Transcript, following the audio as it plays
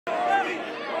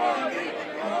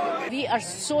We are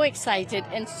so excited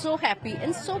and so happy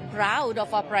and so proud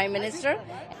of our Prime Minister.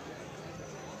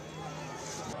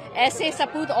 ऐसे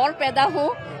सपूत और पैदा हो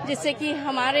जिससे कि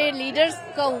हमारे लीडर्स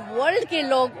को वर्ल्ड के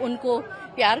लोग उनको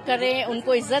प्यार करें,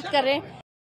 उनको इज्जत करें.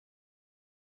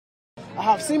 I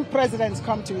have seen presidents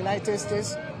come to United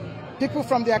States. People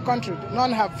from their country,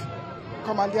 none have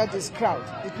commanded this crowd.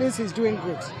 It means he's doing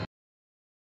good.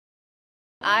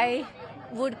 I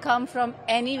would come from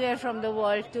anywhere from the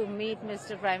world to meet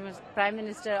Mr. Prime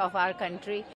Minister of our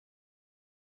country.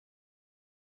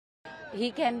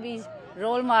 He can be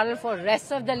role model for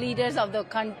rest of the leaders of the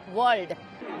world.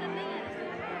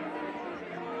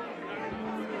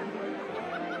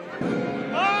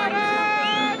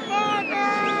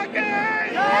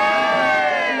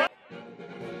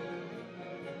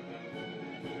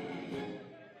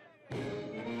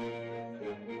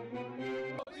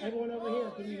 Everyone over here,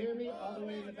 can you hear me all the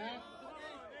way in the back?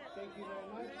 Thank you very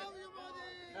much.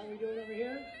 How are we doing over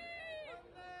here?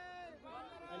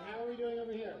 And how are we doing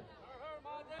over here?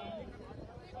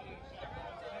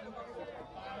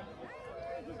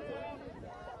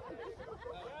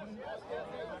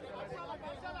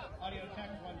 Audio check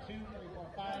 1, 2, 3, 4,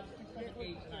 5, 6, 7,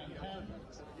 8, 9, 10.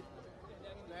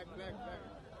 Back.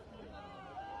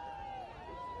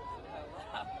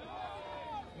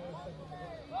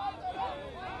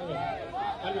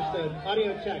 Understood.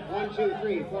 Audio check. 1, 2,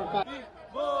 3, 4, 5.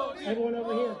 Everyone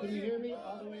over here, can you hear me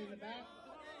all the way in the back?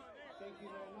 Thank you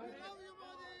very much.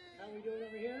 How are we doing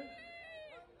over here?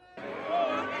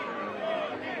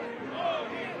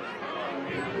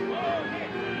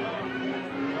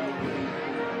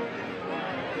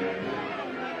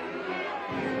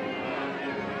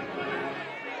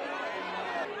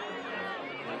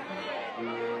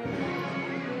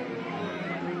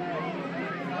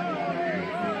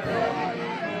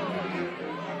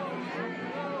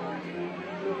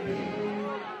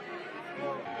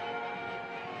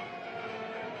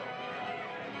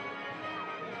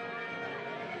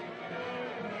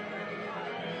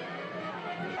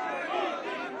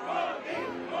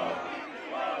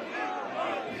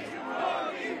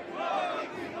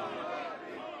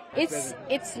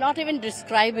 It's not even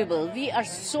describable. We are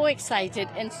so excited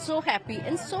and so happy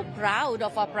and so proud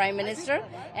of our Prime Minister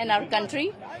and our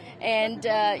country. And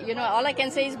all I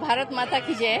can say is Bharat Mata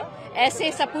ki jai.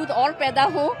 ऐसे सपूत और पैदा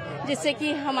हो जिससे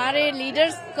कि हमारे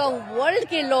leaders को world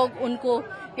के लोग उनको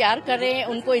प्यार करें,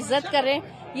 उनको इज्जत करें.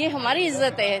 ये हमारी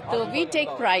इज्जत है. तो we take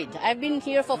pride. I've been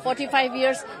here for 45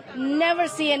 years. Never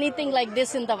see anything like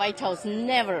this in the White House.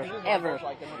 Never, ever.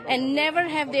 And never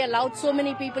have they allowed so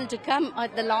many people to come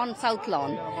at the lawn, South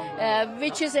Lawn,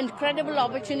 which is an incredible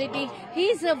opportunity.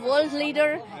 He's a world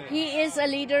leader. He is a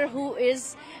leader who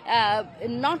is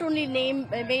not only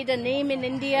made a name in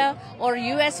India or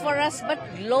US for us, but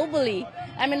globally.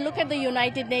 I mean, look at the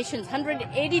United Nations,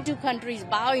 182 countries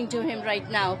bowing to him right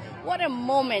now. What a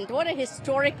moment, what a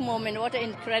historic moment, what an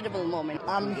incredible moment.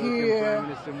 I'm here.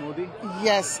 Mr. Modi?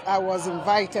 Yes, I was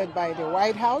invited by the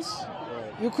White House.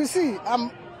 You could see,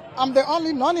 I'm the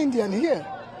only non-Indian here.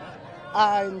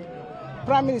 And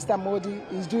Prime Minister Modi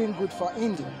is doing good for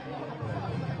India.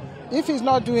 If he's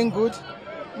not doing good,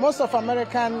 most of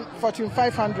American Fortune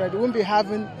 500 won't be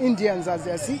having Indians as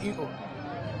their CEO.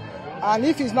 And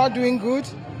if he's not doing good,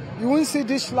 you won't see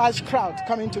this large crowd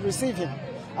coming to receive him.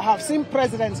 I have seen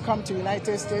presidents come to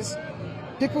United States.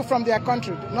 People from their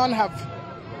country, none have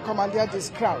commanded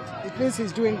this crowd. It means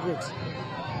he's doing good.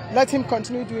 Let him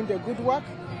continue doing the good work.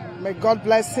 May God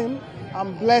bless him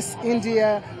and bless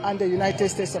India and the United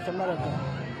States of America.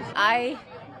 I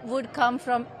would come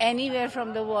from anywhere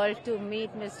from the world to meet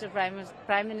Mr.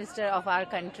 Prime Minister of our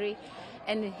country.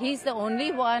 And he's the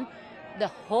only one the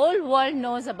whole world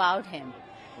knows about him.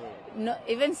 No,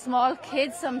 even small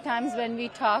kids, sometimes when we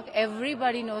talk,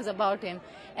 everybody knows about him.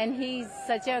 And he's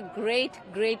such a great,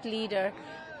 great leader.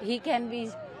 He can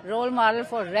be role model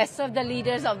for rest of the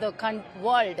leaders of the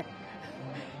world.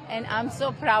 And I'm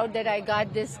so proud that I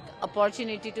got this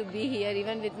opportunity to be here,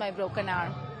 even with my broken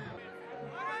arm.